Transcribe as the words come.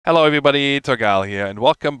Hello everybody, Thorgal here, and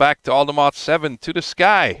welcome back to ATM7 to the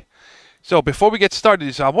sky. So before we get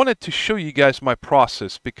started, I wanted to show you guys my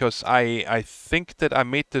process because I think that I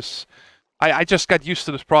made this, I just got used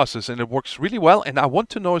to this process and it works really well, and I want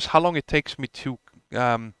to know is how long it takes me to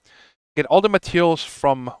get all the materials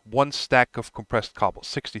from one stack of compressed cobble,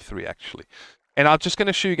 63 actually. And I'm just going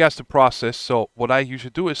to show you guys the process. So what I usually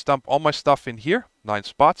do is dump all my stuff in here, 9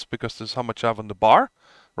 spots, because this is how much I have on the bar,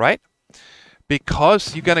 right?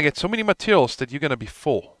 Because you're going to get so many materials that you're going to be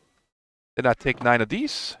full. Then I take 9 of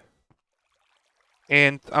these.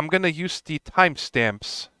 And I'm going to use the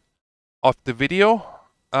timestamps of the video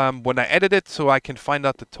when I edit it so I can find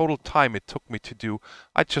out the total time it took me to do.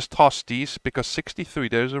 I just tossed these because 63,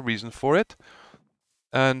 there's a reason for it.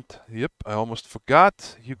 And, yep, I almost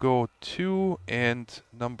forgot. You go 2 and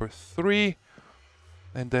number 3.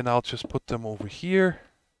 And then I'll just put them over here.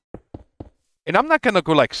 And I'm not going to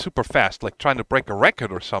go like super fast, like trying to break a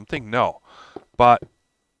record or something, no. But,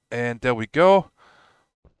 and there we go.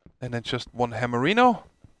 And then just one hammerino.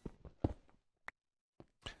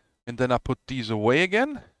 And then I put these away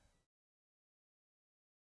again.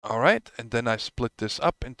 Alright, and then I split this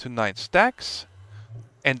up into 9 stacks.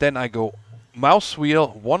 And then I go mouse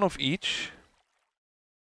wheel, 1 of each.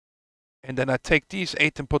 And then I take these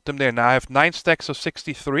 8 and put them there. Now I have 9 stacks of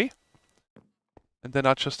 63. And then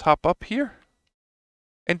I'll just hop up here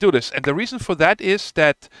and do this. And the reason for that is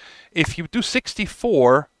that if you do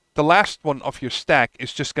 64, the last one of your stack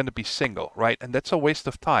is just going to be single, right? And that's a waste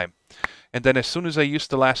of time. And then as soon as I use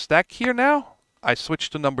the last stack here now, I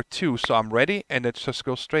switch to number 2, so I'm ready, and it just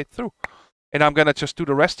goes straight through. And I'm going to just do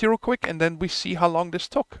the rest here real quick, and then we see how long this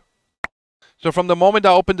took. So from the moment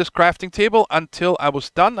I opened this crafting table until I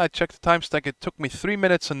was done, I checked the time stack, it took me 3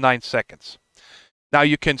 minutes and 9 seconds. Now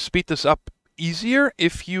you can speed this up easier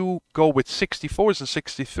if you go with 64s and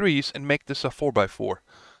 63s and make this a 4x4.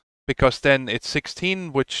 Because then it's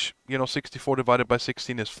 16, which, you know, 64 divided by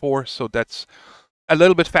 16 is 4, so that's a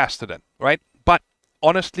little bit faster then, right? But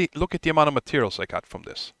honestly, look at the amount of materials I got from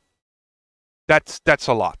this. That's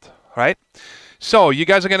a lot, right? So you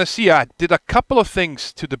guys are going to see I did a couple of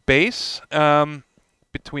things to the base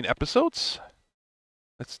between episodes.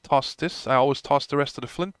 Let's toss this. I always toss the rest of the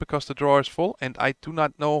flint because the drawer is full, and I do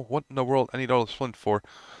not know what in the world I need all this flint for.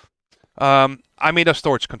 I made a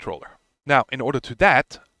storage controller. Now, in order to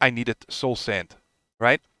that, I needed soul sand,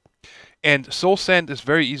 right? And soul sand is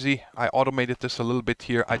very easy. I automated this a little bit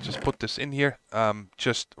here. I just put this in here,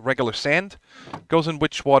 just regular sand. Goes in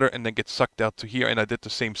witch water and then gets sucked out to here, and I did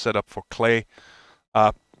the same setup for clay.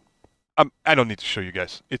 I don't need to show you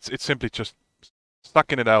guys. It's simply just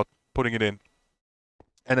sucking it out, putting it in.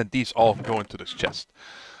 And then these all go into this chest,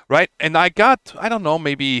 right? And I got, I don't know,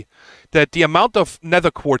 maybe the amount of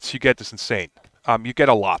nether quartz you get is insane. You get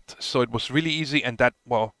a lot. So it was really easy, and that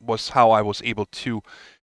was how I was able to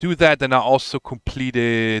do that. And I also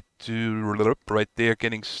completed, right there,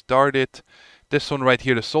 getting started. This one right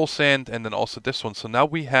here, the soul sand, and then also this one. So now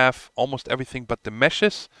we have almost everything but the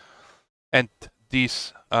meshes and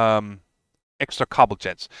these extra cobble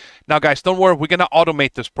gens. Now guys, don't worry, we're going to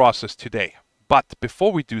automate this process today. But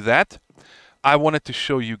before we do that, I wanted to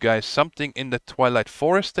show you guys something in the Twilight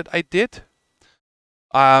Forest that I did.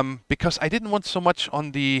 Because I didn't want so much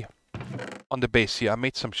on the base here. I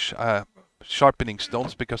made some sharpening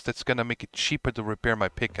stones because that's going to make it cheaper to repair my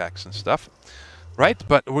pickaxe and stuff. Right?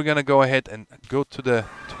 But we're going to go ahead and go to the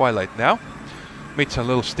Twilight now. Made some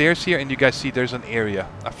little stairs here, and you guys see there's an area.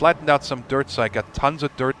 I flattened out some dirt, so I got tons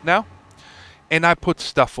of dirt now. And I put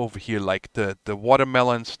stuff over here like the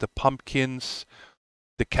watermelons, the pumpkins,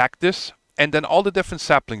 the cactus, and then all the different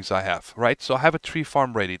saplings I have, right? So I have a tree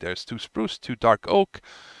farm ready. There's 2 spruce, 2 dark oak,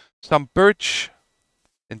 some birch,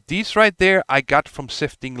 and these right there I got from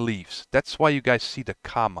sifting leaves. That's why you guys see the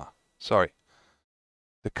comma. Sorry.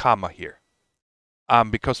 The comma here.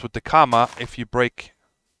 Because with the comma, if you break,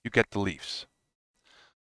 you get the leaves.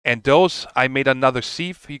 And those, I made another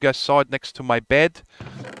sieve. You guys saw it next to my bed.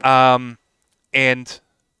 And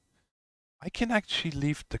I can actually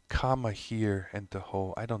leave the comma here and the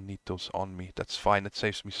hole. I don't need those on me. That's fine. It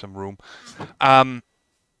saves me some room.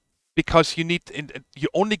 Because you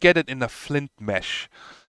only get it in a flint mesh.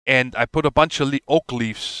 And I put a bunch of oak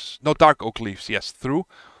leaves, no, dark oak leaves, yes, through.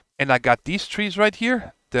 And I got these trees right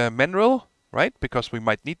here, the mineral, right? Because we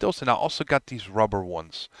might need those. And I also got these rubber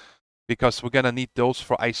ones, because we're going to need those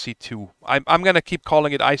for IC2. I'm going to keep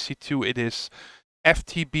calling it IC2. It is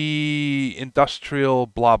FTB industrial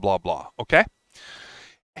blah blah blah, okay?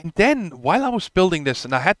 And then while I was building this,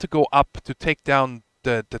 and I had to go up to take down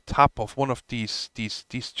the top of one of these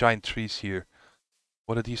giant trees here.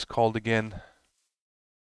 What are these called again?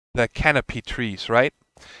 The canopy trees, right?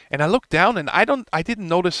 And I looked down and I didn't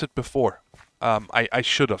notice it before. I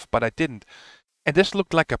should have, but I didn't. And this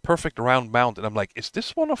looked like a perfect round mound. And I'm like, is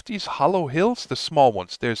this one of these hollow hills? The small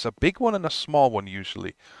ones. There's a big one and a small one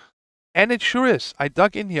usually. And it sure is. I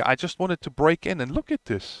dug in here. I just wanted to break in and look at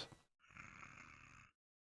this.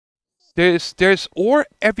 There's ore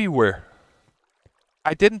everywhere.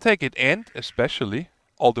 I didn't take it, and especially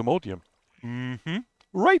aldemodium.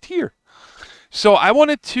 Right here. So I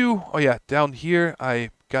wanted to, oh yeah, down here I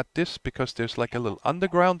got this because there's like a little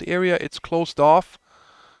underground area. It's closed off.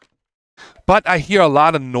 But I hear a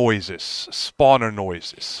lot of noises, spawner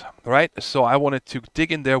noises, right? So I wanted to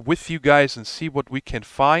dig in there with you guys and see what we can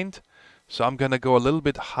find. So I'm gonna go a little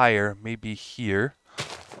bit higher, maybe here.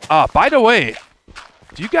 By the way,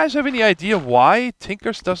 do you guys have any idea why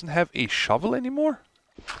Tinkers doesn't have a shovel anymore?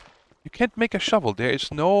 You can't make a shovel. There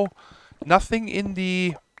is nothing in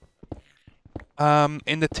the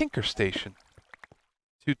Tinker station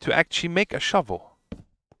to actually make a shovel.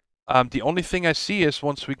 The only thing I see is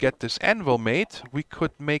once we get this anvil made, we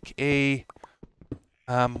could make a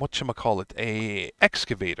whatchamacallit, a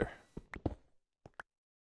excavator.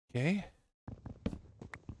 Okay.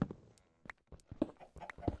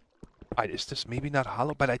 Is this maybe not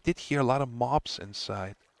hollow? But I did hear a lot of mobs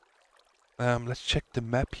inside. Let's check the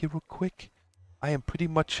map here real quick. I am pretty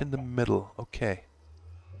much in the middle. Okay.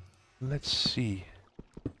 Let's see.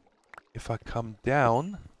 If I come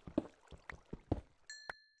down...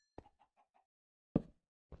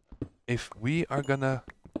 If we are gonna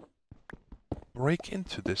break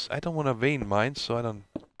into this. I don't want to vein mine so I don't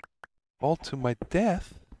fall to my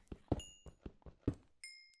death.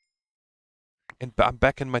 And I'm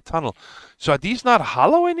back in my tunnel. So are these not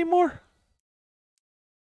hollow anymore?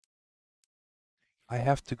 I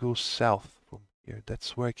have to go south from here.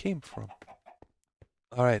 That's where I came from.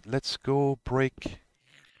 Alright, let's go break.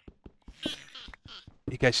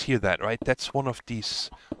 You guys hear that, right? That's one of these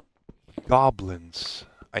goblins,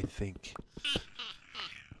 I think.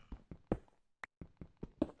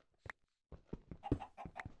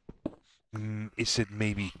 Is it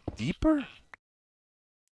maybe deeper?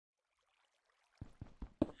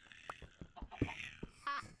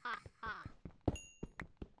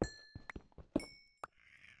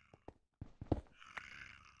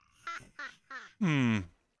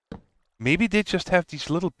 Maybe they just have these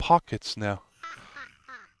little pockets now.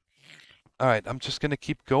 Alright, I'm just gonna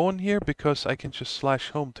keep going here because I can just slash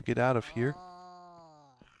home to get out of here.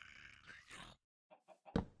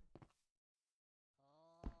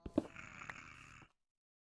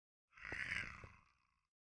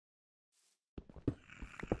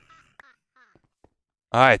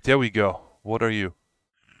 Alright, there we go. What are you?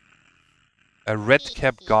 A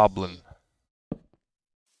red-capped goblin.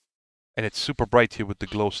 And it's super bright here with the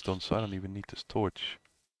glowstone, so I don't even need this torch.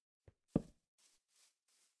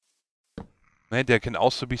 Man, there can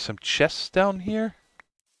also be some chests down here.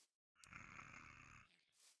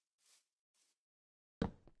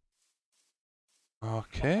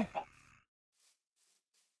 Okay.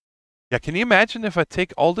 Yeah, can you imagine if I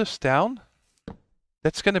take all this down?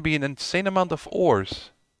 That's gonna be an insane amount of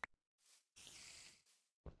ores.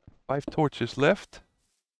 5 torches left.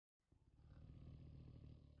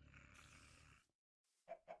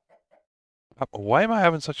 Why am I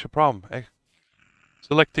having such a problem?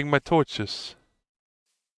 Selecting my torches.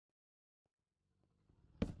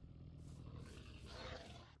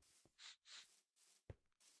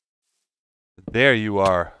 There you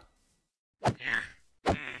are.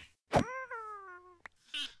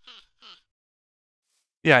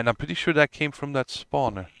 Yeah, and I'm pretty sure that came from that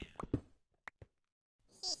spawner.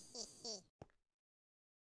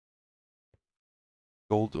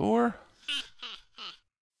 Gold ore?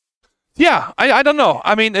 Yeah, I don't know.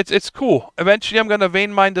 I mean, it's cool. Eventually I'm gonna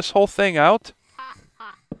vein mine this whole thing out.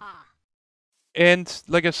 And,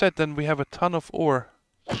 like I said, then we have a ton of ore.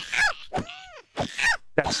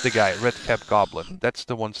 That's the guy, red-capped goblin. That's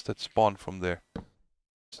the ones that spawn from there.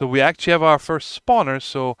 So we actually have our first spawner,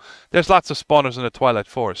 so there's lots of spawners in the Twilight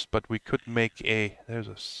Forest, but we could make a... There's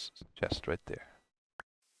a chest right there.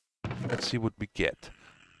 Let's see what we get.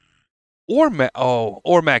 Ore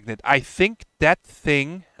magnet. I think that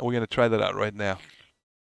thing... We're going to try that out right now.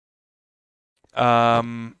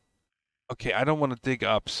 Okay, I don't want to dig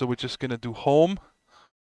up, so we're just going to do home.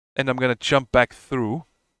 And I'm going to jump back through.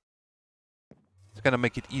 It's going to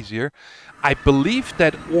make it easier. I believe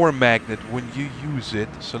that ore magnet, when you use it,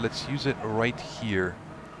 so let's use it right here,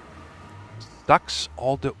 sucks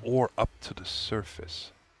all the ore up to the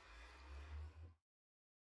surface.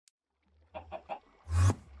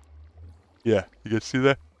 Yeah, you guys see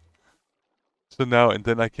that? So now, and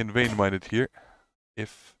then I can vein mine it here.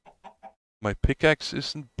 If My pickaxe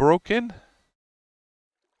isn't broken.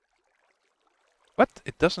 What?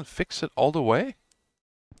 It doesn't fix it all the way?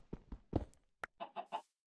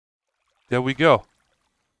 There we go.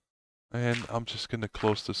 And I'm just gonna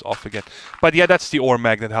close this off again. But yeah, that's the ore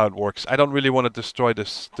magnet, how it works. I don't really want to destroy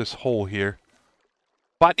this hole here.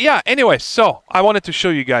 But yeah, anyway, so I wanted to show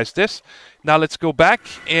you guys this. Now let's go back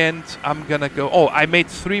and I'm gonna go... Oh, I made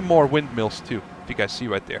 3 more windmills too, if you guys see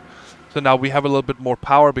right there. So now we have a little bit more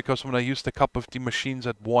power because when I used a couple of the machines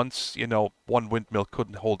at once, you know, one windmill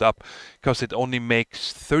couldn't hold up because it only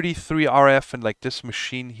makes 33 RF, and like this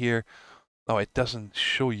machine here... No, it doesn't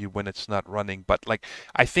show you when it's not running, but like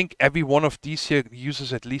I think every one of these here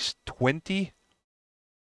uses at least 20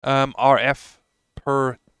 RF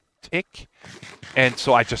per tick, and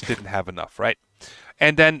so I just didn't have enough, right?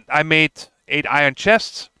 And then I made 8 iron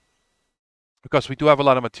chests because we do have a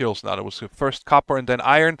lot of materials now. There was first copper and then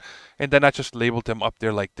iron, and then I just labeled them up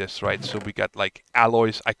there like this, right? So we got like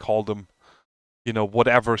alloys, I call them, you know,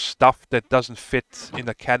 whatever stuff that doesn't fit in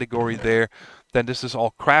a category there. Then this is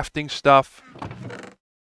all crafting stuff,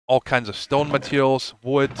 all kinds of stone materials,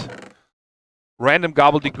 wood, random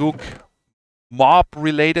gobbledygook,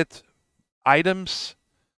 mob-related items.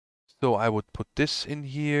 So I would put this in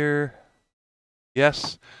here.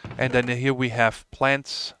 Yes. And then here we have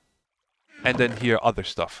plants. And then here other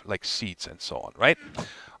stuff, like seeds and so on, right?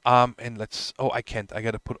 And let's... Oh, I can't. I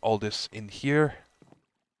gotta put all this in here,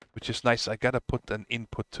 which is nice. I gotta put an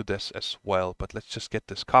input to this as well, but let's just get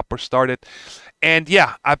this copper started. And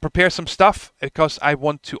yeah, I prepare some stuff because I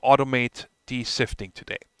want to automate the sifting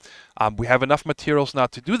today. We have enough materials now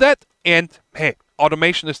to do that, and hey,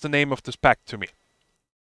 automation is the name of this pack to me.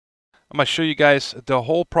 I'm gonna show you guys the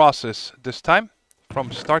whole process this time,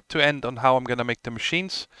 from start to end, on how I'm gonna make the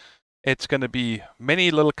machines. It's gonna be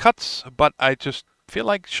many little cuts, but I just feel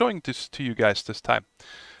like showing this to you guys this time.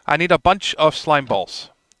 I need a bunch of slime balls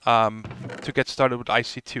to get started with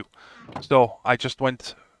IC2. So I just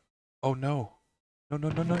went... Oh no. No, no,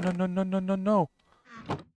 no, no, no, no, no, no, no, no.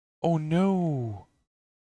 Oh no.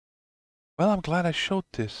 Well, I'm glad I showed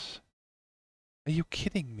this. Are you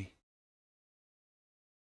kidding me?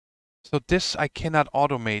 So this I cannot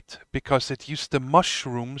automate because it used the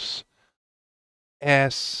mushrooms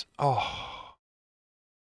as... Oh.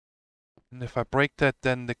 And if I break that,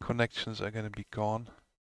 then the connections are gonna be gone.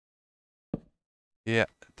 Yeah,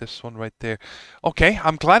 this one right there. Okay,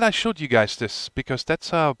 I'm glad I showed you guys this, because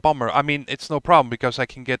that's a bummer. I mean, it's no problem, because I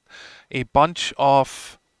can get a bunch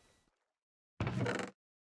of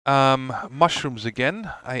mushrooms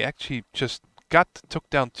again. I actually just took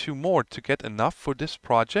down 2 more to get enough for this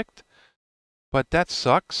project. But that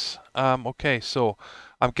sucks. Okay, so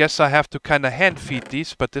I guess I have to kind of hand feed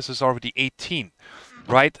these, but this is already 18,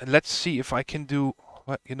 right? Let's see if I can do...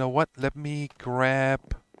 What, you know what? Let me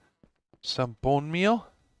grab some bone meal.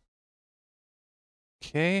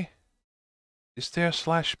 Okay. Is there a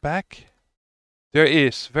slash back? There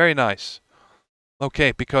is. Very nice.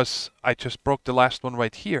 Okay, because I just broke the last one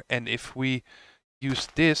right here. And if we use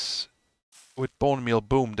this with bone meal,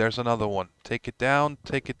 boom, there's another one. Take it down,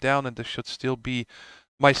 and there should still be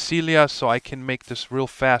mycelia, so I can make this real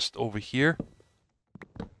fast over here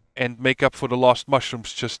and make up for the lost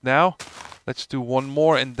mushrooms just now. Let's do one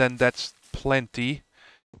more, and then that's plenty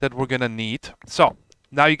that we're gonna need. So,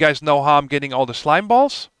 now you guys know how I'm getting all the slime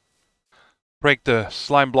balls. Break the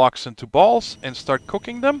slime blocks into balls and start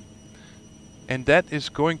cooking them. And that is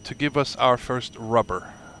going to give us our first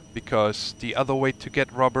rubber, because the other way to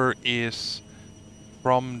get rubber is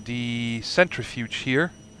from the centrifuge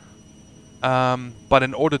here. But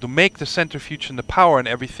in order to make the centrifuge and the power and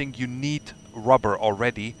everything, you need rubber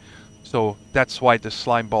already. So that's why the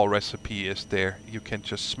slime ball recipe is there. You can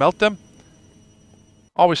just smelt them.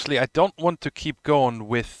 Obviously, I don't want to keep going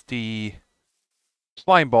with the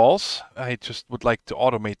slime balls. I just would like to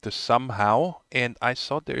automate this somehow. And I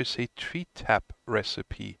saw there is a tree tap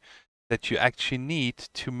recipe that you actually need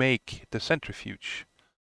to make the centrifuge.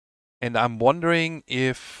 And I'm wondering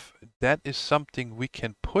if that is something we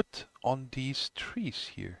can put on these trees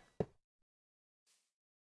here.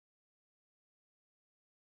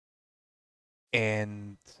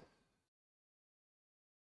 And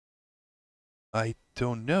I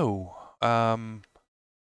don't know. Sorry,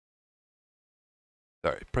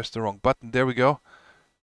 pressed the wrong button. There we go.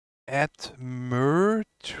 Add myrrh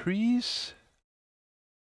trees.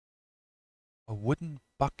 A wooden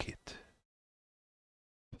bucket.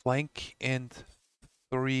 Plank and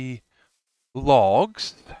 3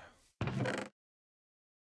 logs.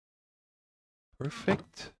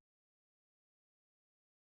 Perfect.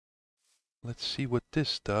 Let's see what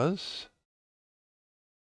this does.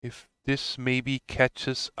 If this maybe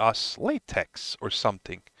catches us latex or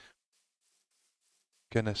something.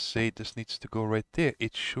 Gonna say this needs to go right there.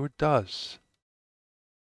 It sure does.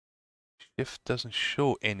 Shift doesn't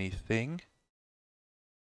show anything.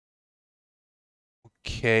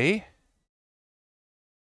 Okay.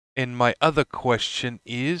 And my other question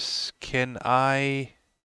is, can I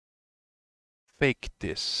fake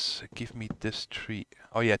this? Give me this tree.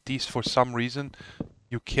 Oh yeah, these for some reason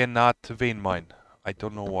you cannot vein mine. I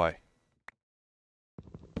don't know why.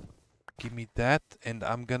 Give me that, and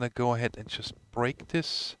I'm gonna go ahead and just break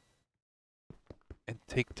this and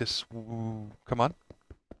take this. Come on.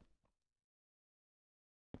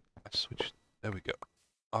 I switched. There we go.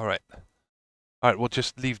 All right. All right, we'll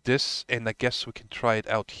just leave this, and I guess we can try it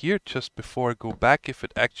out here just before I go back if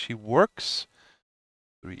it actually works.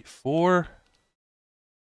 3, 4.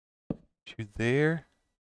 Put you there.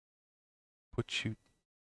 Put you.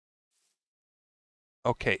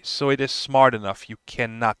 Okay, so it is smart enough. You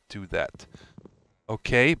cannot do that.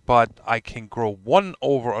 Okay, but I can grow one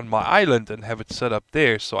over on my island and have it set up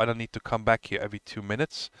there, so I don't need to come back here every 2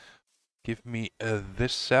 minutes. Give me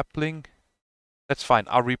this sapling. That's fine.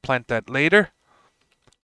 I'll replant that later.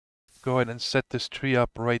 Go ahead and set this tree up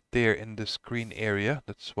right there in this green area.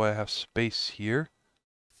 That's why I have space here.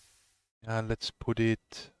 Let's put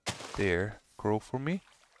it there. Grow for me.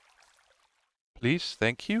 Please,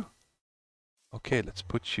 thank you. Okay, let's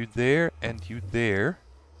put you there and you there.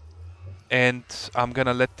 And I'm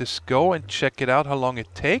gonna let this go and check it out how long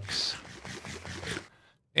it takes.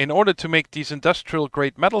 In order to make these industrial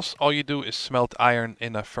grade metals, all you do is smelt iron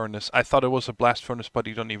in a furnace. I thought it was a blast furnace, but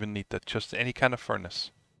you don't even need that. Just any kind of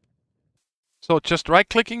furnace. So just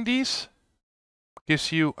right-clicking these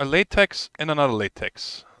gives you a latex and another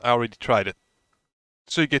latex. I already tried it.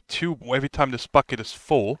 So you get 2 every time this bucket is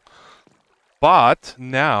full. But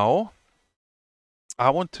now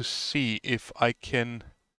I want to see if I can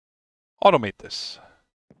automate this.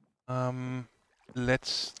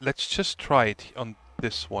 Let's just try it on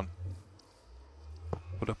this one.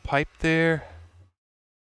 Put a pipe there.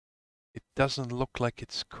 It doesn't look like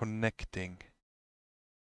it's connecting.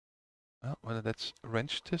 Oh, well, let's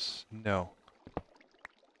wrench this. No.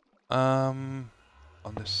 On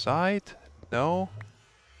the side, no.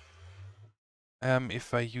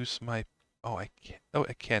 If I use my, I can. Oh,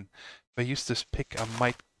 I can. If I use this pick, I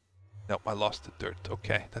might. No, I lost the dirt.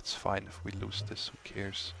 Okay, that's fine. If we lose this, who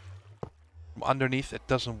cares? From underneath, it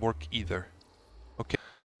doesn't work either. Okay.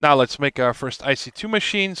 Now let's make our first IC2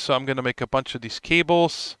 machine. So I'm gonna make a bunch of these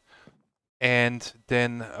cables, and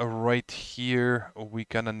then right here we're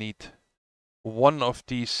gonna need one of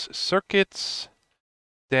these circuits.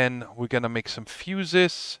 Then we're gonna make some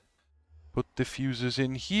fuses. Put the fuses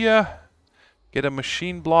in here. Get a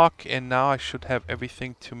machine block, and now I should have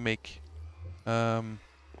everything to make. Oh,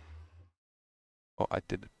 I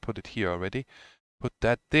did put it here already. Put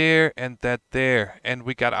that there and that there, and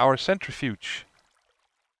we got our centrifuge.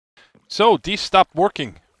 So these stopped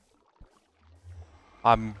working.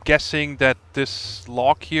 I'm guessing that this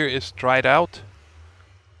log here is dried out.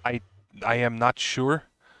 I am not sure.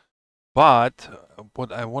 But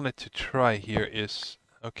what I wanted to try here is,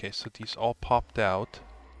 okay, so these all popped out.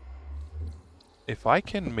 If I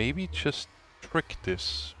can maybe just trick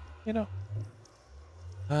this, you know.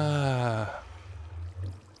 I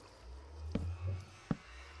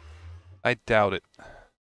doubt it.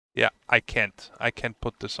 Yeah, I can't. I can't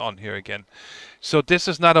put this on here again. So this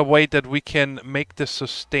is not a way that we can make this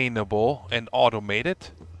sustainable and automate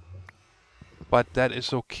it. But that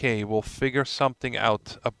is okay. We'll figure something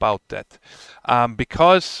out about that.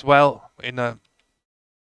 Because, well,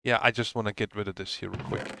 yeah, I just want to get rid of this here real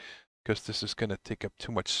quick, because this is going to take up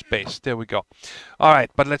too much space. There we go. All right,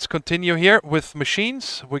 but let's continue here with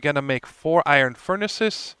machines. We're going to make 4 iron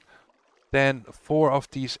furnaces, then 4 of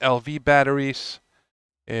these LV batteries,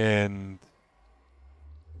 and...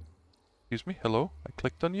 Excuse me, hello? I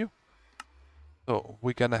clicked on you. So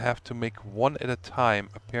we're going to have to make 1 at a time,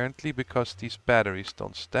 apparently, because these batteries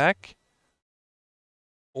don't stack.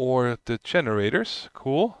 Or the generators.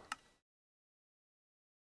 Cool.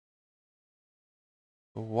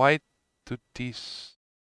 Why do these...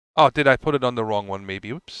 Oh, did I put it on the wrong one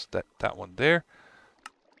maybe? Oops, that one there.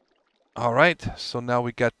 Alright, so now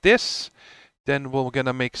we got this. Then we're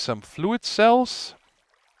gonna make some fluid cells.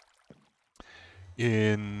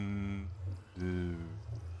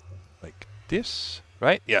 Like this,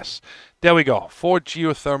 right? Yes. There we go. 4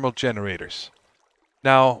 geothermal generators.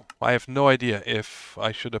 Now, I have no idea if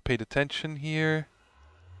I should have paid attention here.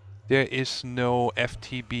 There is no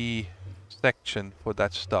FTB section for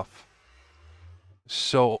that stuff.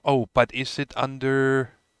 So, oh, but is it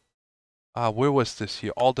under... Where was this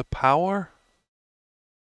here? All the power?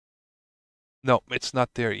 No, it's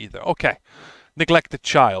not there either. Okay. Neglected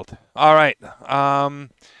child. All right.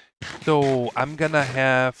 So I'm gonna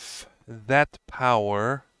have that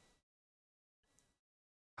power.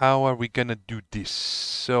 How are we gonna do this?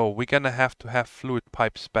 So we're gonna have to have fluid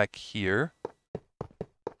pipes back here.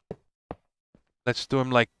 Let's do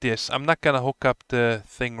them like this. I'm not gonna hook up the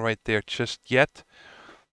thing right there just yet,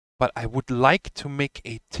 but I would like to make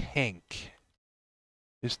a tank.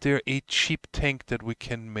 Is there a cheap tank that we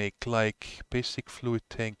can make, like basic fluid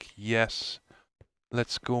tank? Yes.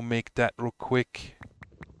 Let's go make that real quick.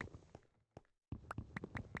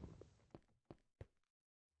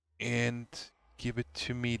 And give it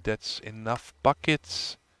to me. That's enough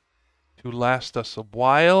buckets to last us a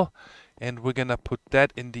while. And we're gonna put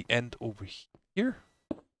that in the end over here.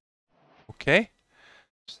 Okay.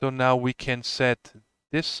 So now we can set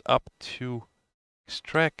this up to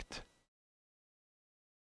extract.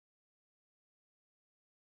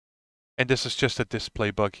 And this is just a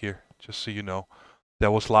display bug here, just so you know.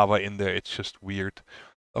 There was lava in there, it's just weird.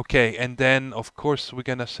 Okay, and then of course we're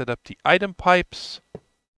gonna set up the item pipes.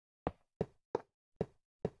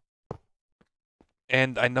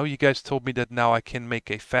 And I know you guys told me that now I can make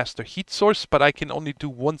a faster heat source, but I can only do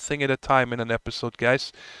one thing at a time in an episode,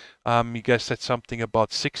 guys. You guys said something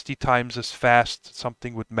about 60 times as fast,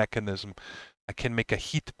 something with mechanism. I can make a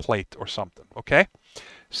heat plate or something, okay?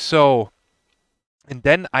 So, and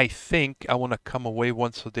then I think I want to come away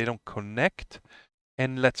once so they don't connect.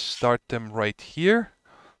 And let's start them right here.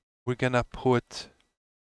 We're gonna put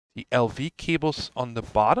the LV cables on the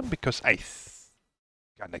bottom because I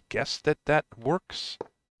kind of guess that that works.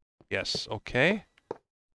 Yes, okay.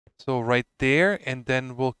 So right there, and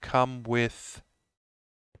then we'll come with...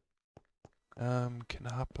 can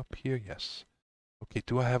I hop up here? Yes. Okay,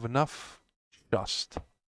 do I have enough? Just.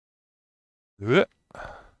 Ugh.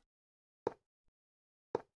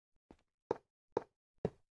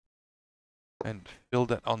 And fill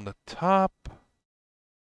that on the top.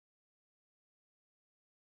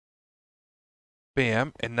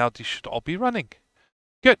 Bam, and now these should all be running.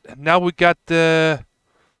 Good, now we got the...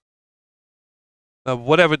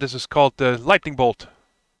 whatever this is called, the lightning bolt.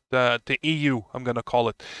 The EU, I'm gonna call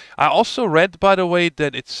it. I also read, by the way,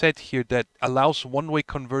 that it said here that allows one-way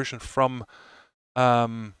conversion from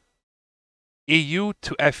EU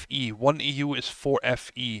to FE. 1 EU is 4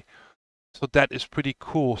 FE. So that is pretty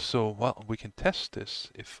cool. So, well, we can test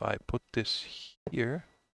this. If I put this here,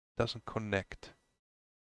 it doesn't connect.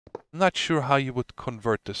 I'm not sure how you would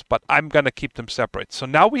convert this, but I'm gonna keep them separate. So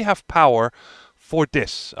now we have power for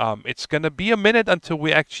this. It's gonna be a minute until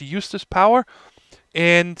we actually use this power.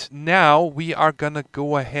 And now we are gonna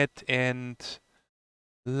go ahead and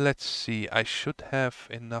let's see. I should have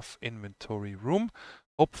enough inventory room.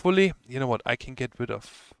 Hopefully, you know what? I can get rid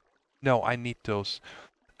of... No, I need those.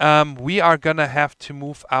 We are gonna have to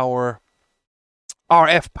move our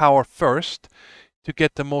RF power first to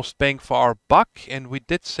get the most bang for our buck. And we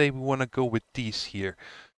did say we want to go with these here.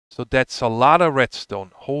 So that's a lot of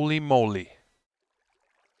redstone. Holy moly.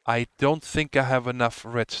 I don't think I have enough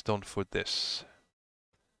redstone for this.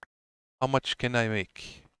 How much can I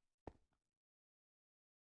make?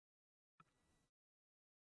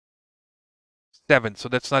 7, so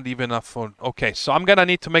that's not even enough for... Okay, so I'm gonna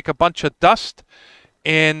need to make a bunch of dust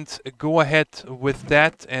and go ahead with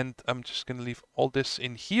that. And I'm just gonna leave all this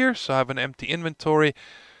in here so I have an empty inventory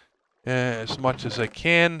as much as I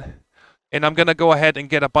can. And I'm gonna go ahead and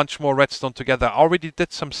get a bunch more redstone together. I already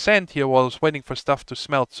did some sand here while I was waiting for stuff to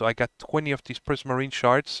smelt, so I got 20 of these prismarine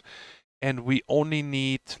shards. And we only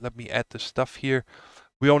need, let me add the stuff here,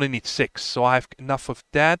 we only need 6, so I have enough of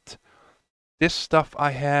that. This stuff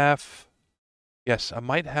I have, yes, I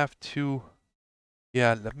might have to,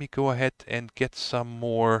 yeah, let me go ahead and get some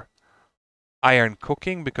more iron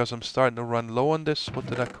cooking, because I'm starting to run low on this. What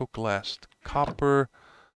did I cook last? Copper.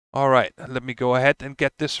 Alright, let me go ahead and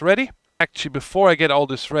get this ready. Actually, before I get all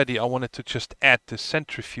this ready, I wanted to just add the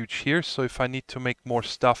centrifuge here, so if I need to make more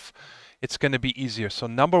stuff, it's going to be easier. So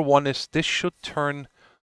number 1 is this should turn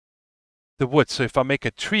the wood. So if I make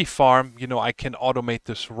a tree farm, you know, I can automate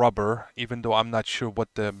this rubber, even though I'm not sure what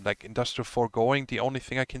the, like, industrial foregoing, the only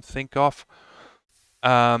thing I can think of.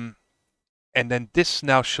 And then this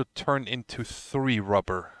now should turn into 3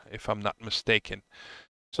 rubber, if I'm not mistaken.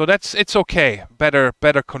 So that's, it's okay. Better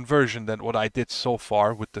conversion than what I did so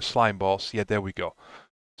far with the slime balls. Yeah, there we go.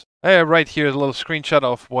 Right here is a little screenshot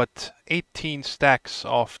of what 18 stacks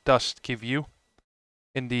of dust give you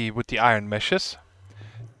in the with the iron meshes.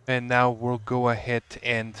 And now we'll go ahead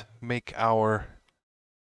and make our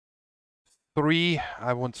 3.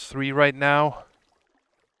 I want 3 right now.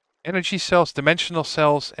 energy cells, dimensional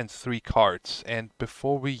cells, and 3 cards. And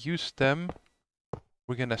before we use them,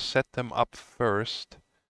 we're gonna set them up first.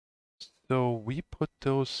 So we put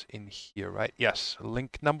those in here, right? Yes,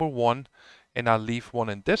 link number 1, and I'll leave one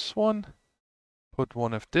in this one, put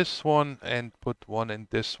one of this one, and put one in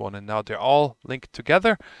this one. And now they're all linked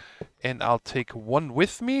together, and I'll take one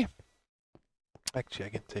with me. Actually, I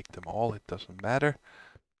can take them all, it doesn't matter.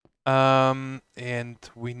 And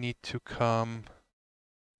we need to come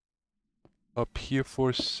up here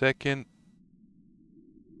for a second.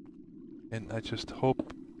 And I just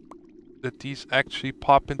hope that these actually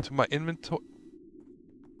pop into my inventory.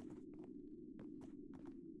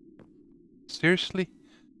 Seriously?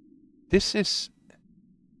 This is...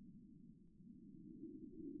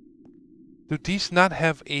 Do these not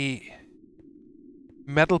have a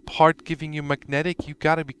metal part giving you magnetic? You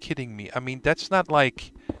gotta be kidding me. I mean, that's not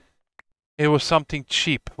like it was something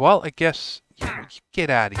cheap. Well, I guess you get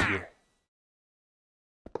out of here.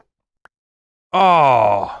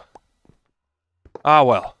 Oh. Ah,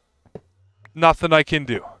 well. Nothing I can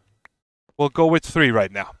do. We'll go with 3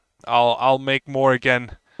 right now. I'll make more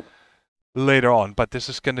again later on, but this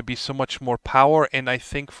is going to be so much more power, and I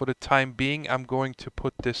think for the time being I'm going to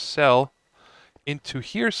put this cell into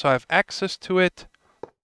here so I have access to it.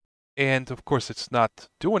 And of course it's not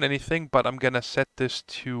doing anything, but I'm going to set this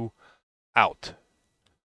to out.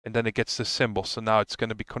 And then it gets the symbol, so now it's going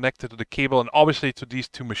to be connected to the cable and obviously to these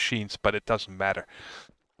 2 machines, but it doesn't matter.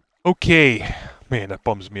 Okay. Man, that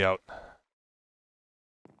bums me out.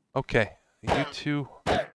 Okay, you 2,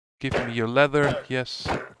 give me your leather, yes.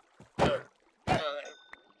 This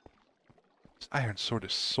iron sword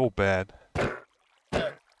is so bad.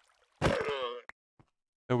 There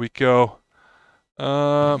we go.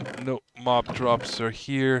 No, mob drops are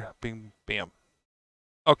here. Bing, bam.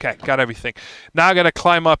 Okay, got everything. Now I gotta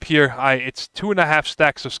climb up here. It's 2.5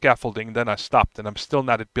 stacks of scaffolding, then I stopped, and I'm still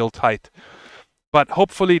not at build height. But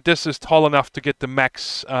hopefully this is tall enough to get the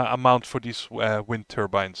max amount for these wind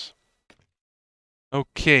turbines.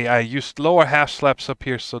 Okay, I used lower half slabs up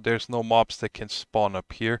here, so there's no mobs that can spawn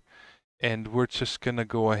up here. And we're just gonna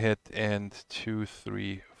go ahead and 2,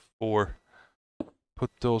 3, 4.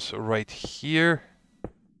 Put those right here.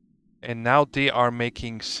 And now they are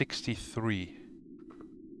making 63.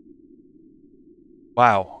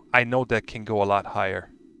 Wow, I know that can go a lot higher.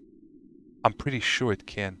 I'm pretty sure it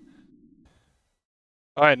can.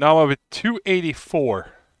 Alright, now I'm at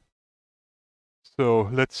 284. So,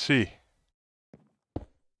 let's see.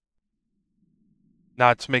 Now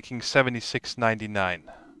it's making 76.99.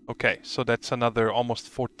 Okay, so that's another almost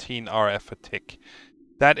 14 RF a tick.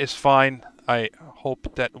 That is fine. I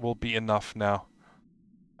hope that will be enough now.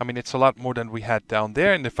 I mean, it's a lot more than we had down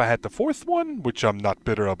there, and if I had the 4th one, which I'm not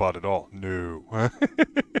bitter about at all, no.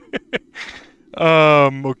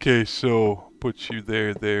 Okay, so put you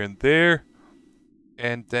there, there, and there.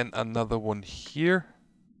 And then another one here.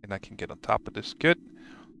 And I can get on top of this, good.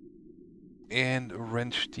 And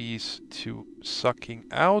wrench these to sucking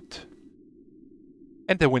out.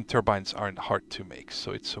 And the wind turbines aren't hard to make,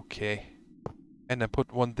 so it's okay. And then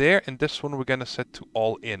put one there, and this one we're gonna set to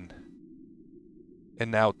all in. And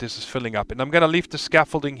now this is filling up. And I'm gonna leave the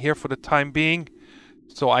scaffolding here for the time being,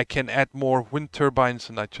 so I can add more wind turbines,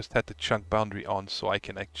 and I just had the chunk boundary on so I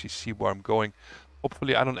can actually see where I'm going.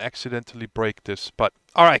 Hopefully I don't accidentally break this, but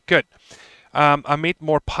alright, good. I made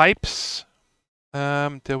more pipes.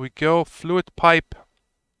 There we go, fluid pipe.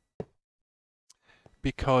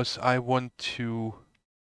 Because I want to...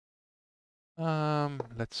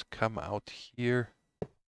 let's come out here.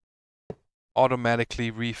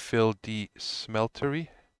 Automatically refill the smeltery.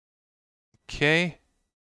 Okay.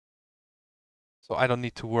 So I don't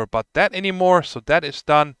need to worry about that anymore. So that is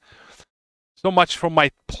done. So much for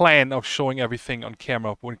my plan of showing everything on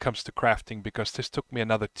camera when it comes to crafting, because this took me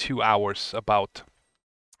another 2 hours about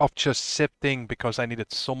of just sifting because I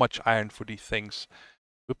needed so much iron for these things.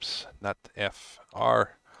 Oops, not F,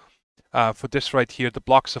 R. For this right here, the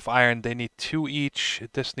blocks of iron, they need 2 each.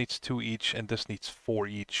 This needs 2 each, and this needs 4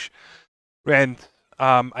 each. And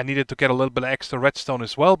I needed to get a little bit of extra redstone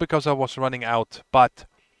as well because I was running out. But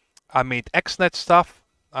I made XNet stuff.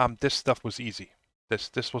 This stuff was easy.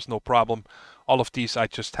 This was no problem. All of these, I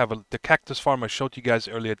just have the cactus farm I showed you guys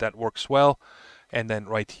earlier. That works well. And then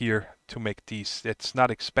right here to make these. It's not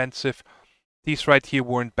expensive. These right here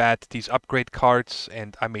weren't bad. These upgrade cards,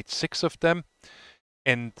 and I made 6 of them.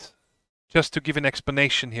 And just to give an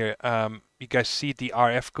explanation here, you guys see the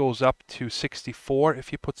RF goes up to 64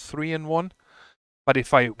 if you put 3 in one. But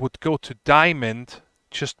if I would go to diamond,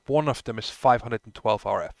 just one of them is 512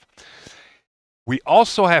 RF. We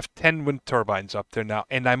also have 10 wind turbines up there now,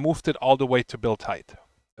 and I moved it all the way to build height.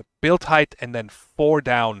 the build height and then 4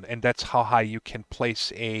 down, and that's how high you can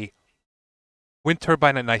place a wind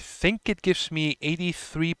turbine. And I think it gives me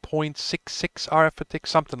 83.66 RF per tick,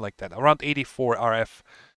 something like that, around 84 RF.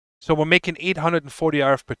 So we're making 840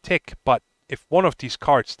 RF per tick, but if one of these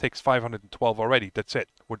cards takes 512 already, that's it,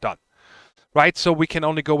 we're done. Right, so we can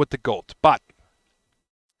only go with the gold. But,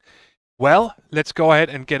 well, let's go ahead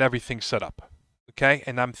and get everything set up. Okay,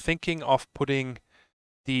 and I'm thinking of putting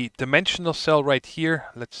the dimensional cell right here.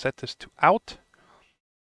 Let's set this to out.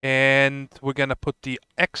 And we're going to put the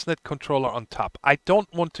XNet controller on top. I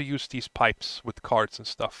don't want to use these pipes with cards and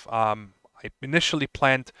stuff. I initially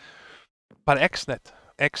planned, but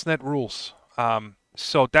XNet rules.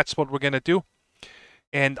 So that's what we're going to do.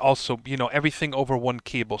 And also, you know, everything over one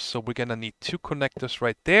cable. So we're going to need 2 connectors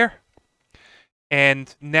right there.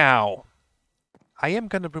 And now, I am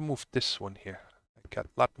going to remove this one here. I got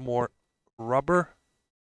a lot more rubber.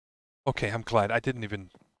 Okay, I'm glad. I didn't even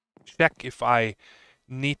check if I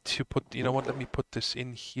need to put, you know what, let me put this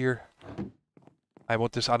in here. I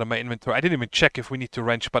want this out of my inventory. I didn't even check if we need to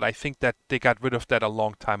wrench, but I think that they got rid of that a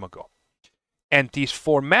long time ago. And these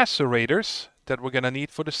 4 macerators that we're going to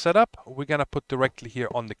need for the setup, we're going to put directly here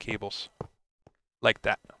on the cables. Like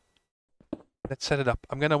that. Let's set it up.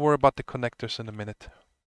 I'm going to worry about the connectors in a minute.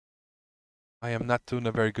 I am not doing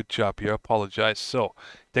a very good job here. I apologize. So,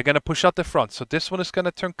 they're going to push out the front. So this one is going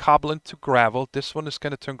to turn cobble into gravel. This one is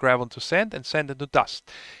going to turn gravel into sand and sand into dust.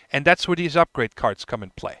 And that's where these upgrade cards come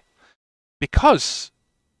in play. Because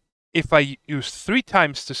if I use 3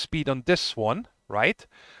 times the speed on this one, right,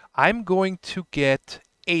 I'm going to get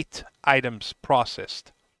 8 items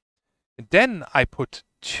processed. And then I put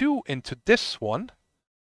 2 into this one.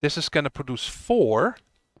 This is going to produce 4.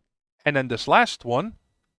 And then this last one,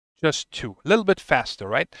 just 2. A little bit faster,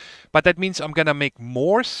 right? But that means I'm going to make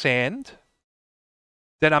more sand.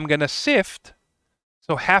 Then I'm going to sift.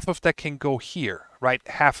 So half of that can go here, right?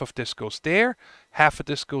 Half of this goes there. Half of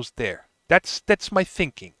this goes there. That's my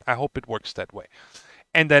thinking. I hope it works that way.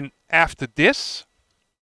 And then after this,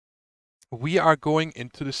 we are going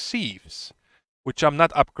into the sieves, which I'm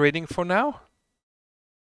not upgrading for now.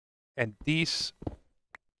 And these,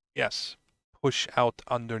 yes, push out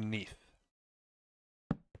underneath.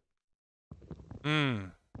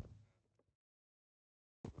 Let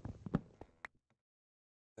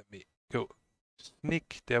me go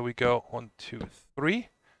sneak. There we go. 1, 2, 3.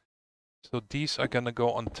 So these are going to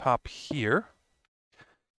go on top here.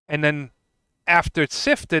 And then after it's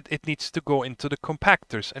sifted, it needs to go into the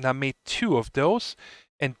compactors. And I made 2 of those.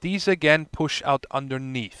 And these again push out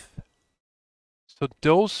underneath. So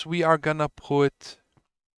those we are going to put...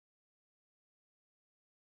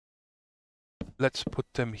 Let's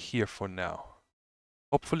put them here for now.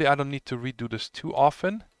 Hopefully I don't need to redo this too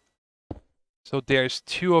often. So there's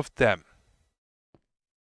 2 of them.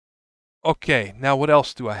 Okay, now what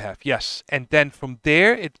else do I have? Yes, and then from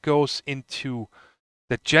there it goes into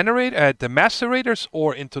the the macerators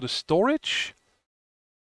or into the storage.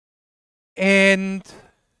 And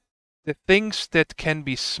the things that can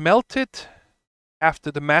be smelted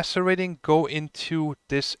after the macerating go into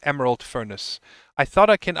this emerald furnace. I thought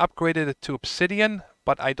I can upgrade it to obsidian,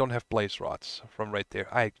 but I don't have blaze rods from right there.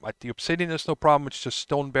 The obsidian is no problem, it's just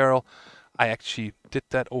stone barrel. I actually did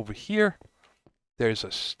that over here. There's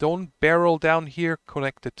a stone barrel down here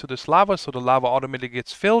connected to this lava, so the lava automatically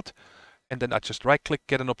gets filled. And then I just right click,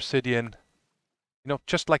 get an obsidian. You know,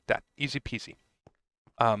 just like that. Easy peasy.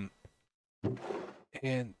 And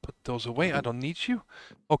put those away, I don't need you.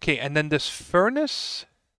 Okay, and then this furnace,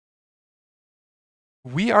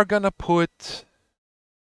 we are gonna put...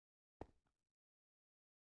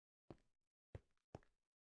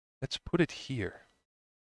 Let's put it here.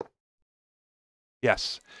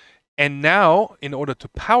 Yes. And now, in order to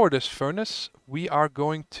power this furnace, we are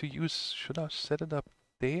going to use... Should I set it up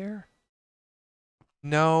there?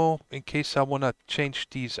 No, in case I want to change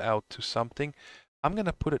these out to something. I'm going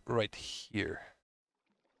to put it right here.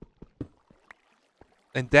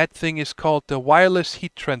 And that thing is called the wireless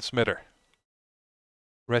heat transmitter.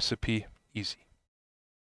 Recipe, easy.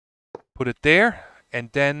 Put it there,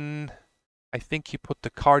 and then... I think you put the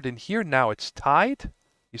card in here. Now it's tied.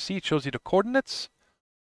 You see, it shows you the coordinates.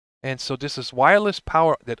 And so this is wireless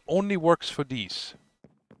power that only works for these.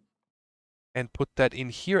 And put that in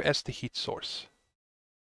here as the heat source.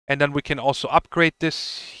 And then we can also upgrade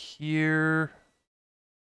this here.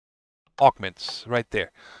 Augments, right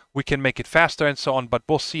there. We can make it faster and so on, but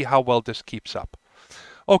we'll see how well this keeps up.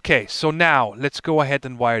 Okay, so now let's go ahead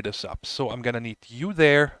and wire this up. So I'm going to need you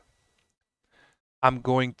there. I'm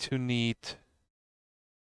going to need...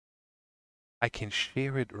 I can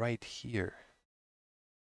share it right here.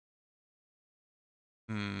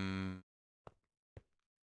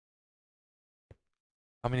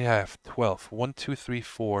 How many I have? 12. 1, 2, 3,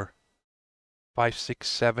 4, 5, 6,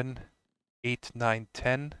 7, 8, 9,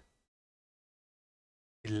 10,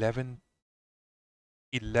 11,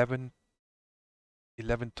 11,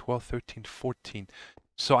 11, 12, 13, 14.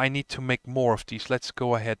 So I need to make more of these. Let's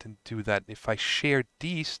go ahead and do that. If I share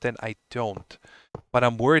these, then I don't. But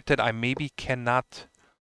I'm worried that I maybe cannot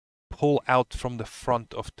pull out from the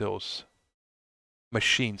front of those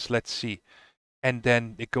machines. Let's see. And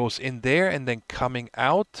then it goes in there and then coming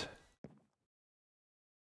out.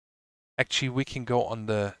 Actually, we can go on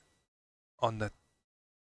the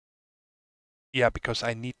yeah, because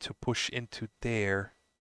I need to push into there.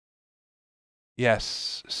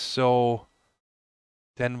 Yes, so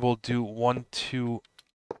then we'll do 1, 2,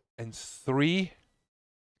 and 3.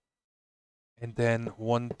 And then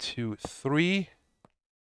 1, 2, 3.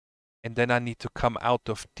 And then I need to come out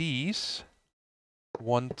of these.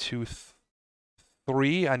 1, 2,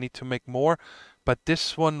 3. I need to make more. But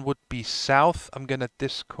this one would be south. I'm gonna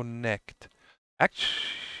disconnect. Actually,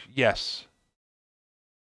 yes.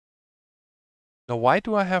 Now, why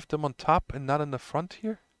do I have them on top and not in the front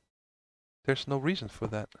here? There's no reason for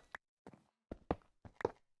that.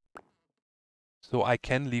 So I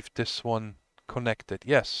can leave this one connected,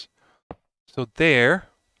 yes. So there.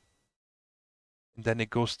 And then it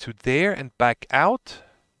goes to there and back out.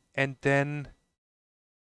 And then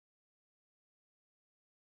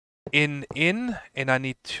in, and I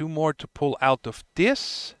need 2 more to pull out of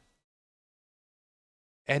this.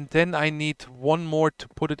 And then I need 1 more to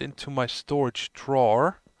put it into my storage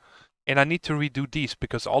drawer. And I need to redo these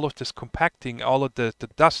because all of this compacting, all of the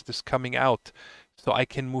dust is coming out. So I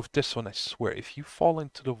can move this one, I swear. If you fall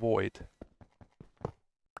into the void.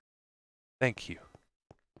 Thank you.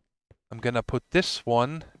 I'm gonna put this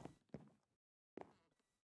one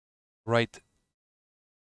right.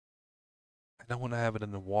 I don't want to have it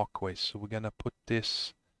in the walkway, so we're gonna put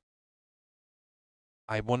this.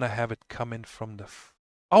 I want to have it come in from the...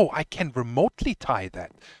 Oh, I can remotely tie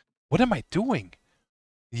that. What am I doing?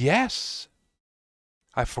 Yes.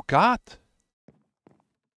 I forgot.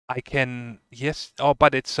 I can... Yes. Oh,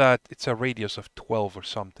 but it's a radius of 12 or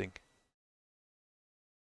something.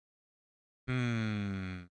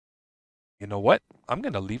 You know what? I'm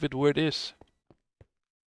gonna leave it where it is.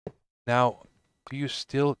 Now, did you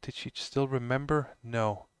still remember?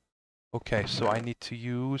 No. Okay, so I need to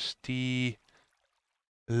use the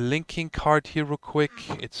linking card here real quick.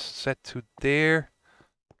 It's set to there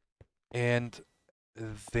and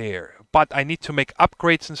there. But I need to make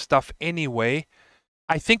upgrades and stuff anyway.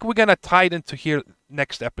 I think we're gonna tie it into here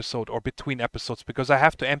next episode or between episodes because I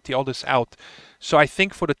have to empty all this out. So I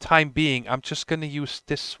think for the time being, I'm just gonna use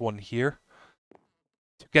this one here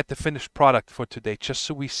to get the finished product for today, just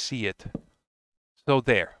so we see it. So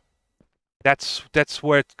there. That's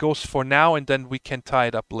where it goes for now, and then we can tie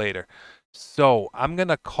it up later. So I'm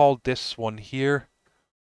gonna call this one here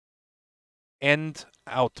end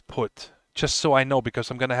output, just so I know,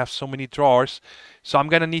 because I'm gonna have so many drawers. So I'm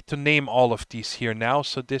gonna need to name all of these here now.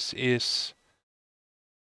 So this is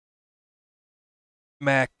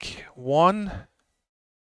Mac 1,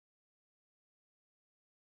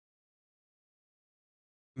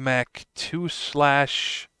 Mac 2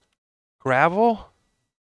 / gravel.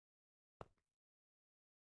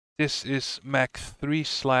 This is Mac 3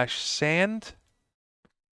 / sand.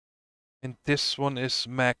 And this one is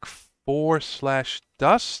Mac 4 /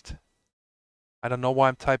 dust. I don't know why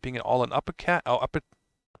I'm typing it all in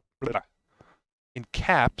in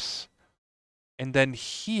caps. And then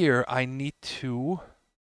here I need to...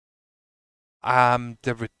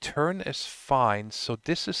 the return is fine. So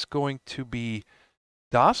this is going to be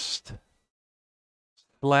dust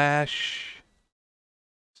 /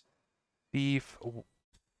 thief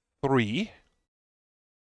 3.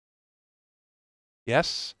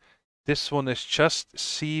 Yes. This one is just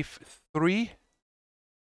thief 3.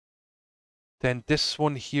 Then this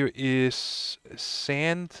one here is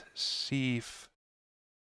sand thief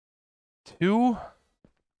 2.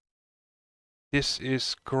 This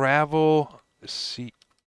is gravel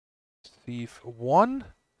thief 1.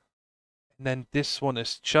 And then this one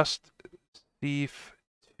is just thief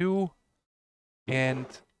 2 and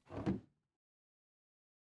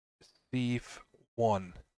thief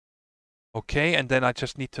 1. Okay, and then I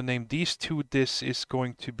just need to name these two. This is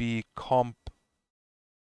going to be comp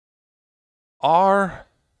R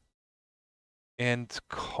and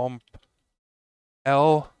comp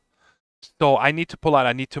L. So I need to pull out.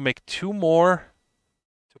 I need to make 2 more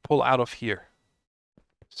to pull out of here.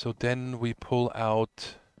 So then we pull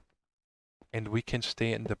out, and we can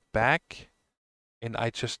stay in the back. And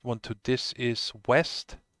I just want to, this is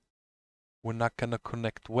west. We're not gonna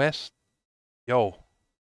connect west. Yo,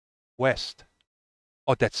 west.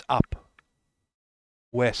 Oh, that's up.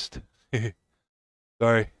 West.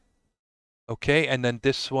 Sorry. Okay, and then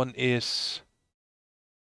this one is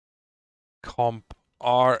comp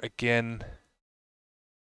R again.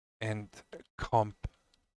 And comp.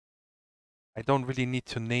 I don't really need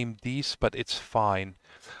to name these, but it's fine.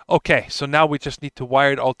 Okay, so now we just need to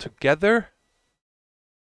wire it all together.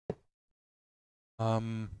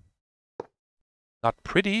 Not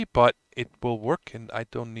pretty, but it will work, and I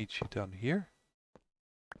don't need you down here.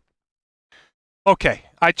 Okay,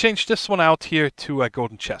 I changed this one out here to a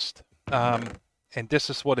golden chest. And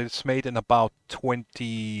this is what it's made in about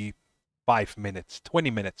 25 minutes,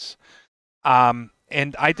 20 minutes.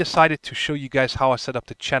 And I decided to show you guys how I set up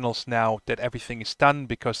the channels now that everything is done,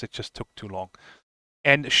 because it just took too long.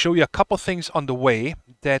 And show you a couple things on the way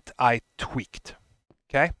that I tweaked.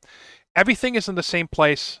 Okay? Everything is in the same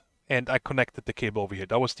place, and I connected the cable over here.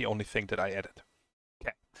 That was the only thing that I added.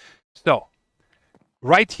 Okay. So,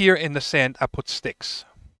 right here in the sand, I put sticks.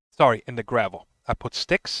 Sorry, in the gravel. I put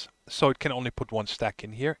sticks, so it can only put one stack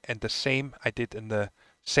in here. And the same I did in the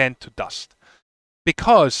sand to dust.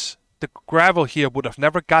 Because the gravel here would have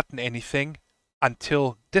never gotten anything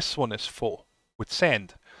until this one is full with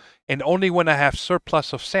sand. And only when I have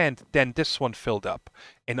surplus of sand, then this one filled up.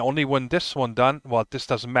 And only when this one done, well, this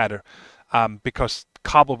doesn't matter, because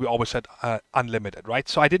cobble we always had unlimited, right?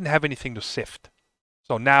 So I didn't have anything to sift.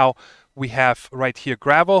 So now we have right here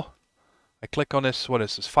gravel. I click on this, what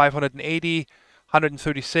is this? 580,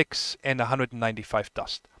 136, and 195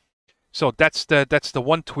 dust. So that's the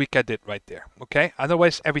one tweak I did right there, okay?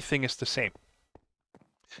 Otherwise, everything is the same.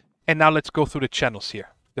 And now let's go through the channels here.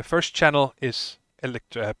 The first channel is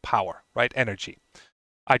power, right? Energy.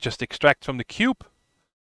 I just extract from the cube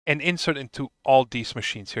and insert into all these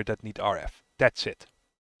machines here that need RF. That's it.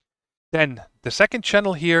 Then the second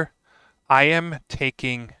channel here, I am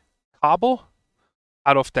taking cobble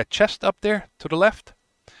out of that chest up there to the left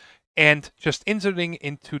and just inserting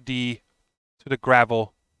into the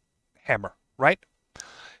gravel hammer, right?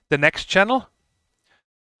 The next channel,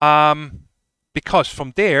 because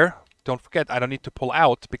from there, don't forget, I don't need to pull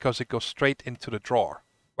out because it goes straight into the drawer,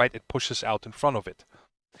 right? It pushes out in front of it.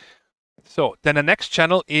 So then the next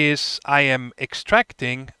channel is I am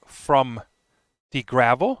extracting from the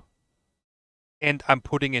gravel and I'm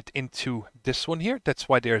putting it into this one here. That's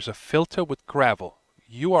why there's a filter with gravel.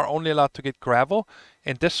 You are only allowed to get gravel,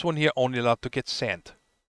 and this one here only allowed to get sand.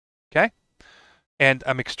 Okay? And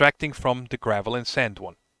I'm extracting from the gravel and sand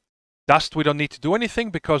one. Dust, we don't need to do anything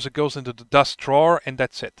because it goes into the dust drawer, and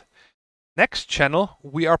that's it. Next channel,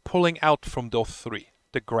 we are pulling out from those three.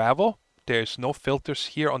 The gravel, there's no filters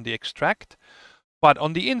here on the extract, but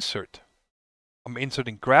on the insert, I'm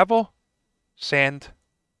inserting gravel, sand,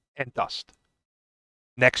 and dust.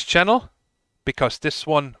 Next channel, because this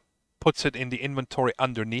one puts it in the inventory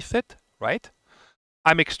underneath it, right?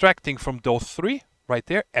 I'm extracting from those three, right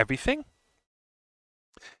there, everything.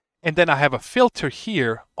 And then I have a filter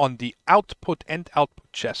here on the output and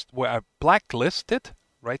output chest where I blacklisted,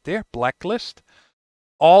 right there, blacklist,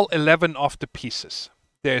 all 11 of the pieces.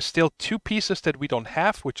 There's still 2 pieces that we don't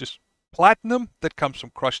have, which is platinum that comes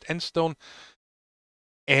from crushed endstone,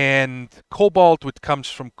 and cobalt, which comes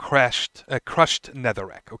from crushed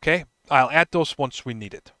netherrack, okay? I'll add those once we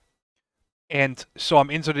need it. And so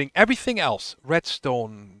I'm inserting everything else,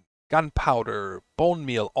 redstone, gunpowder, bone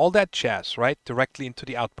meal, all that jazz, right, directly into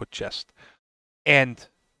the output chest. And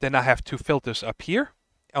then I have 2 filters up here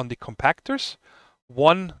on the compactors.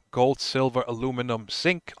 1 gold, silver, aluminum,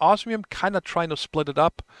 zinc, osmium, kind of trying to split it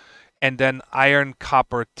up. And then iron,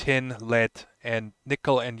 copper, tin, lead, and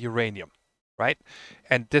nickel and uranium, right?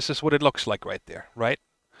 And this is what it looks like right there, right?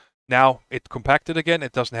 Now it compacted again,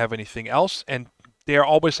 it doesn't have anything else, and they're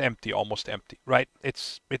always empty, almost empty, right?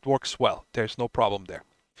 It works well, there's no problem there.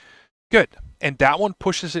 Good, and that one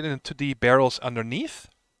pushes it into the barrels underneath,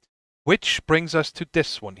 which brings us to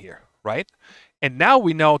this one here, right? And now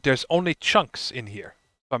we know there's only chunks in here.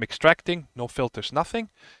 So I'm extracting, no filters, nothing,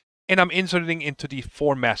 and I'm inserting into the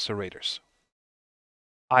 4 macerators.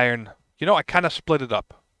 Iron, you know, I kind of split it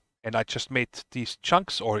up, and I just made these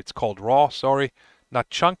chunks, or it's called raw, sorry, not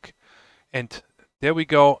chunk, and there we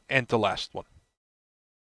go, and the last one.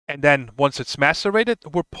 And then once it's macerated,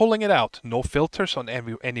 we're pulling it out. No filters on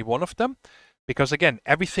any one of them. Because again,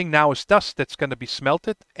 everything now is dust that's going to be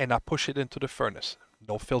smelted, and I push it into the furnace.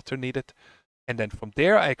 No filter needed. And then from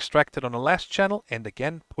there, I extract it on the last channel, and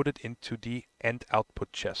again, put it into the end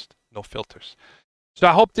output chest. No filters. So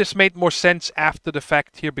I hope this made more sense after the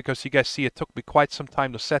fact here, because you guys see it took me quite some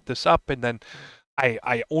time to set this up, and then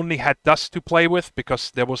I only had dust to play with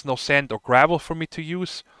because there was no sand or gravel for me to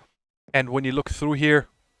use. And when you look through here,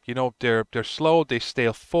 you know, they're slow, they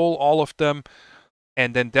stay full, all of them.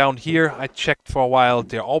 And then down here, I checked for a while,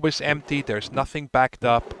 they're always empty, there's nothing backed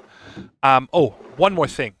up. Oh, one more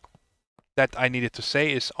thing that I needed to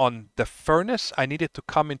say is on the furnace, I needed to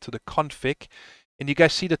come into the config. And you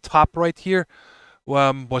guys see the top right here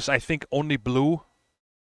was, I think, only blue.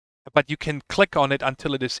 But you can click on it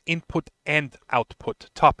until it is input and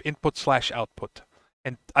output, top input / output.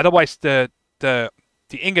 And otherwise, the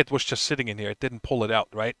ingot was just sitting in here. It didn't pull it out,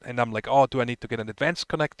 right? And I'm like, oh, do I need to get an advanced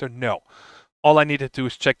connector? No. All I needed to do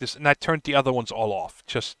is check this, and I turned the other ones all off.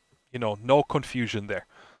 Just, you know, no confusion there.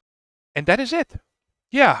 And that is it.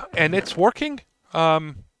 Yeah, and it's working.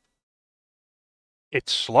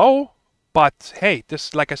 It's slow, but hey,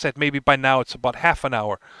 this, like I said, maybe by now it's about half an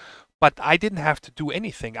hour. But I didn't have to do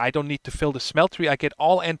anything. I don't need to fill the smeltery. I get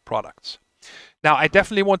all end products. Now, I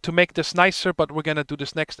definitely want to make this nicer, but we're going to do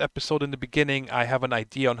this next episode in the beginning. I have an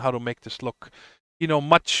idea on how to make this look, you know,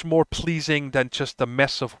 much more pleasing than just a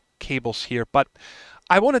mess of cables here. But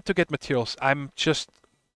I wanted to get materials. I'm just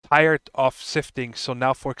tired of sifting. So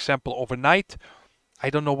now, for example, overnight, I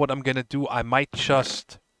don't know what I'm going to do. I might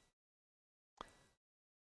just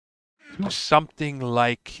do something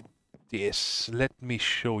like this. Let me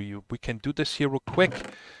show you. We can do this here real quick,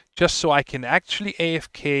 just so I can actually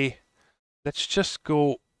AFK. Let's just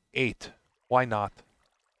go 8. Why not?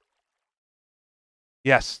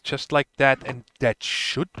 Yes, just like that, and that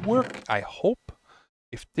should work, I hope.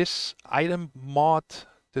 If this item mod,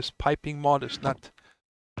 this piping mod is not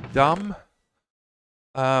dumb.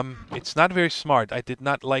 It's not very smart. I did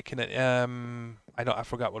not like it. I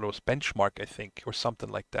forgot what it was. Benchmark, I think, or something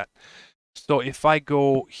like that. So if I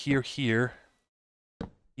go here,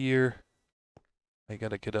 I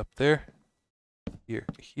gotta get up there.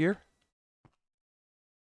 Here.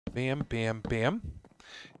 Bam, bam, bam.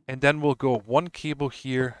 And then we'll go one cable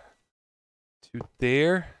here to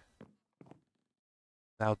there.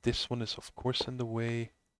 Now this one is of course in the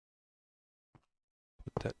way.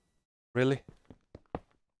 Put that, really?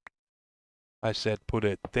 I said put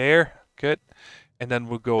it there, good. And then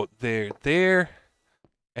we'll go there.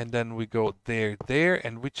 And then we go there,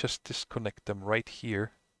 and we just disconnect them right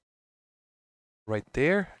here. Right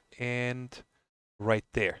there, and right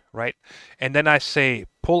there, right? And then I say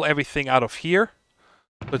pull everything out of here.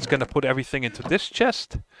 So it's gonna put everything into this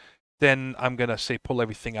chest. Then I'm gonna say pull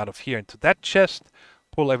everything out of here into that chest.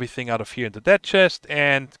 Pull everything out of here into that chest.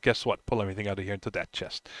 And guess what? Pull everything out of here into that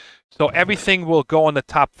chest. So everything will go on the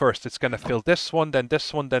top first. It's gonna fill this one, then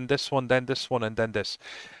this one, then this one, then this one, and then this.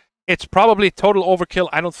 It's probably total overkill.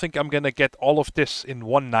 I don't think I'm gonna get all of this in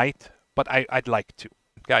one night, but I'd like to.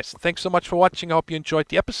 Guys, thanks so much for watching. I hope you enjoyed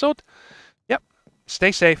the episode. Yep.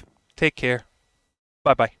 Stay safe. Take care.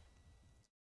 Bye-bye.